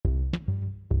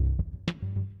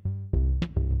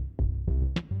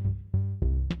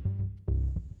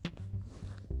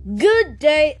Good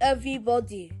day,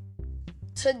 everybody.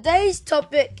 Today's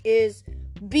topic is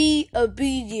be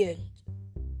obedient.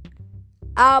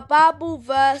 Our Bible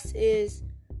verse is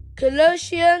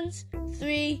Colossians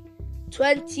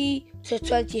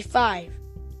 3:20-25.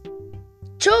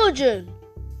 Children,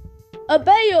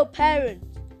 obey your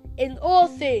parents in all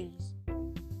things,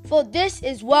 for this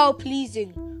is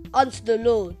well-pleasing unto the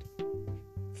Lord.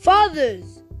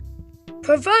 Fathers,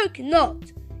 provoke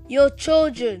not your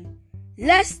children,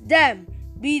 lest them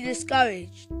be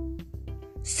discouraged.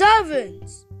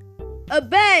 Servants,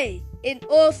 obey in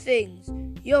all things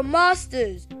your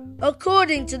masters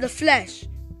according to the flesh,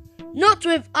 not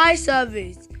with eye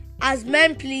service as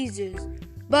men pleasers,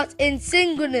 but in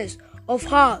singleness of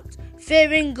heart,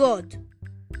 fearing God.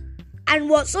 And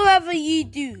whatsoever ye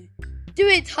do, do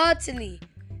it heartily,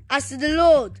 as to the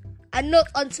Lord, and not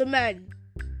unto men,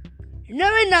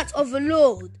 knowing that of the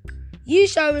Lord ye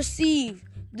shall receive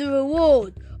the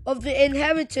reward of the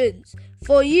inheritance,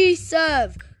 for ye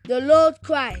serve the Lord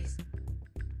Christ.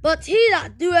 But he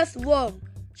that doeth wrong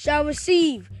shall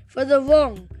receive for the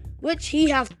wrong which he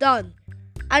hath done,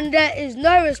 and there is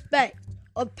no respect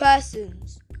of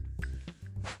persons.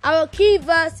 Our key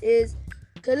verse is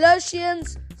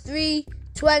Colossians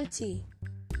 3:20.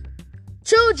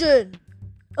 Children,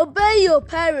 obey your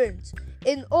parents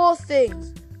in all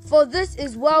things, for this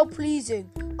is well-pleasing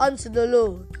unto the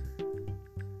Lord.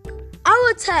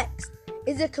 Our text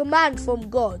is a command from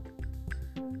God.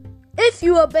 If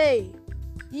you obey,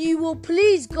 you will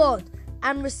please God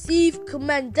and receive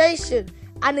commendation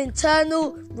and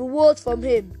eternal reward from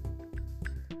Him.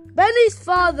 Benny's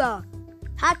father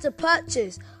had to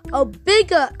purchase a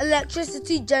bigger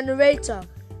electricity generator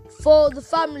for the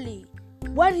family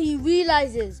when he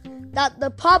realizes that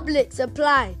the public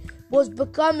supply was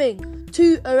becoming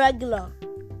too irregular.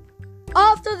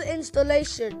 After the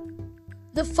installation,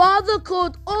 the father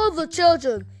called all the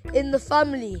children in the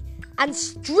family and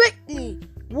strictly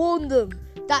warned them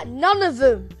that none of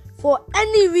them, for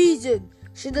any reason,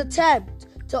 should attempt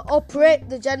to operate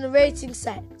the generating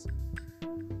set.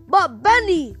 But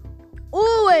Benny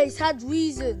always had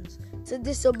reasons to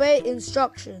disobey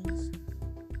instructions.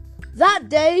 That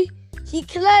day, he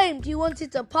claimed he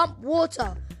wanted to pump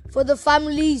water for the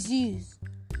family's use.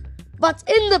 But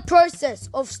in the process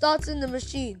of starting the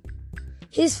machine,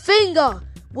 his finger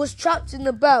was trapped in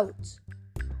the belt.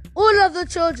 All of the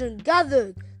children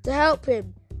gathered to help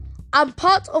him, and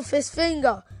part of his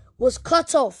finger was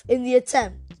cut off in the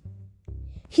attempt.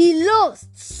 He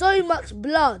lost so much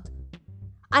blood,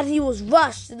 and he was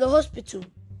rushed to the hospital.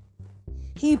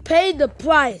 He paid the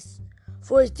price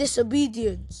for his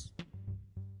disobedience.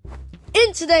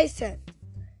 In today's text,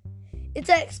 it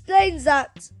explains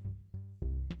that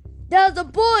there was a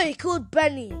boy called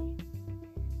Benny,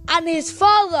 and his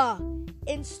father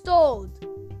installed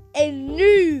a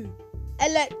new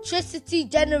electricity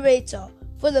generator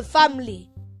for the family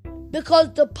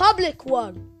because the public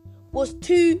one was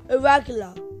too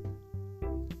irregular.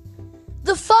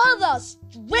 The father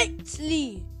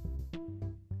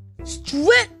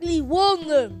strictly warned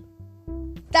them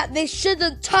that they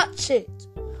shouldn't touch it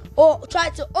or try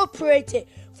to operate it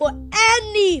for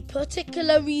any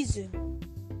particular reason.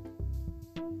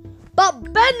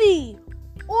 But Benny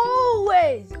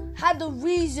always had a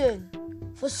reason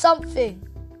for something.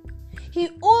 He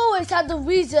always had a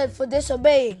reason for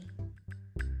disobeying.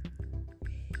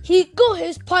 He got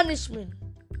his punishment.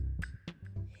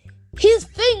 His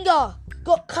finger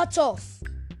got cut off.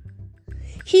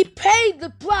 He paid the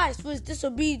price for his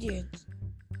disobedience.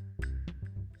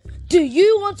 Do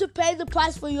you want to pay the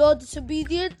price for your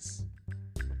disobedience?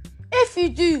 If you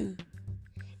do,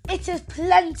 it is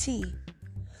plenty.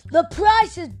 The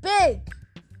price is big.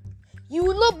 You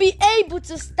will not be able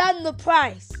to stand the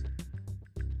price.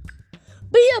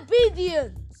 Be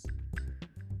obedient.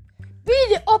 Be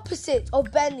the opposite of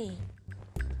Benny.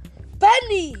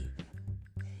 Benny,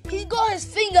 he got his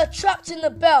finger trapped in the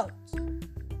belt.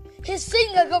 His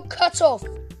finger got cut off.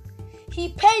 He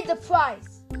paid the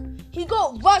price. He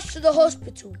got rushed to the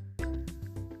hospital.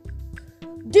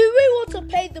 Do we want to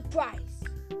pay the price?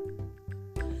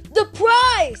 The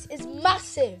price is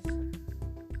massive.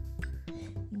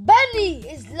 Benny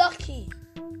is lucky.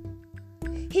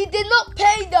 He did not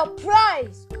pay the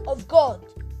price of God.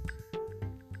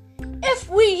 If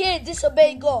we here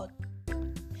disobey God,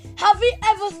 have we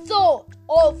ever thought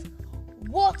of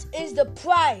what is the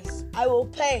price I will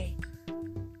pay?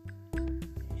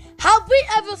 Have we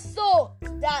ever thought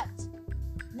that,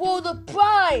 will the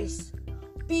price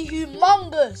be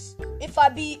humongous if I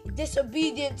be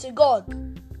disobedient to God?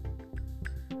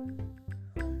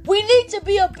 We need to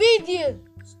be obedient.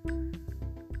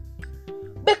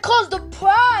 Because the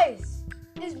price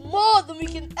is more than we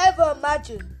can ever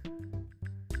imagine.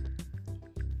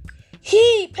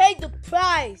 He paid the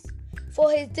price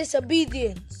for his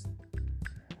disobedience.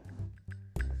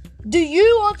 Do you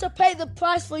want to pay the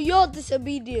price for your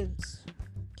disobedience?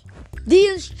 The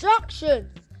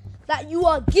instructions that you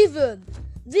are given,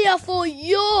 they are for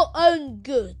your own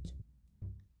good.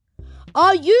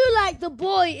 Are you like the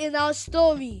boy in our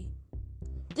story,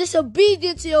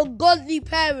 disobedient to your godly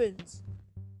parents?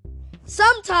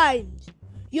 Sometimes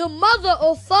your mother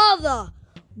or father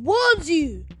warns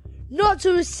you not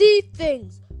to receive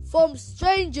things from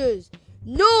strangers,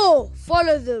 nor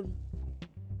follow them.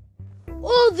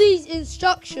 All these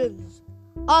instructions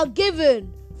are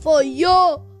given for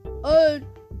your own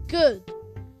good.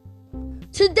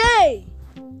 Today,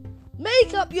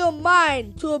 make up your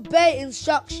mind to obey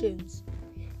instructions,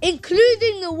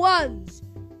 including the ones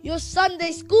your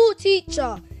Sunday school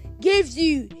teacher gives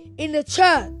you in the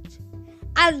church,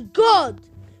 and God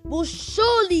will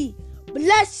surely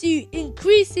bless you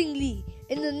increasingly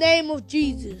in the name of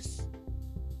Jesus.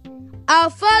 Our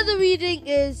further reading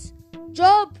is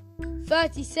Job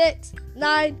 36,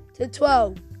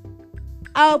 9-12.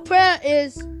 Our prayer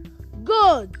is,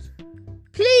 God,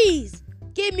 please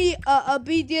give me an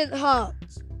obedient heart.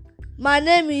 My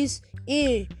name is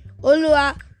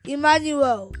Olua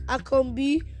Emmanuel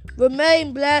Akombi.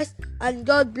 Remain blessed and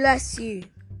God bless you.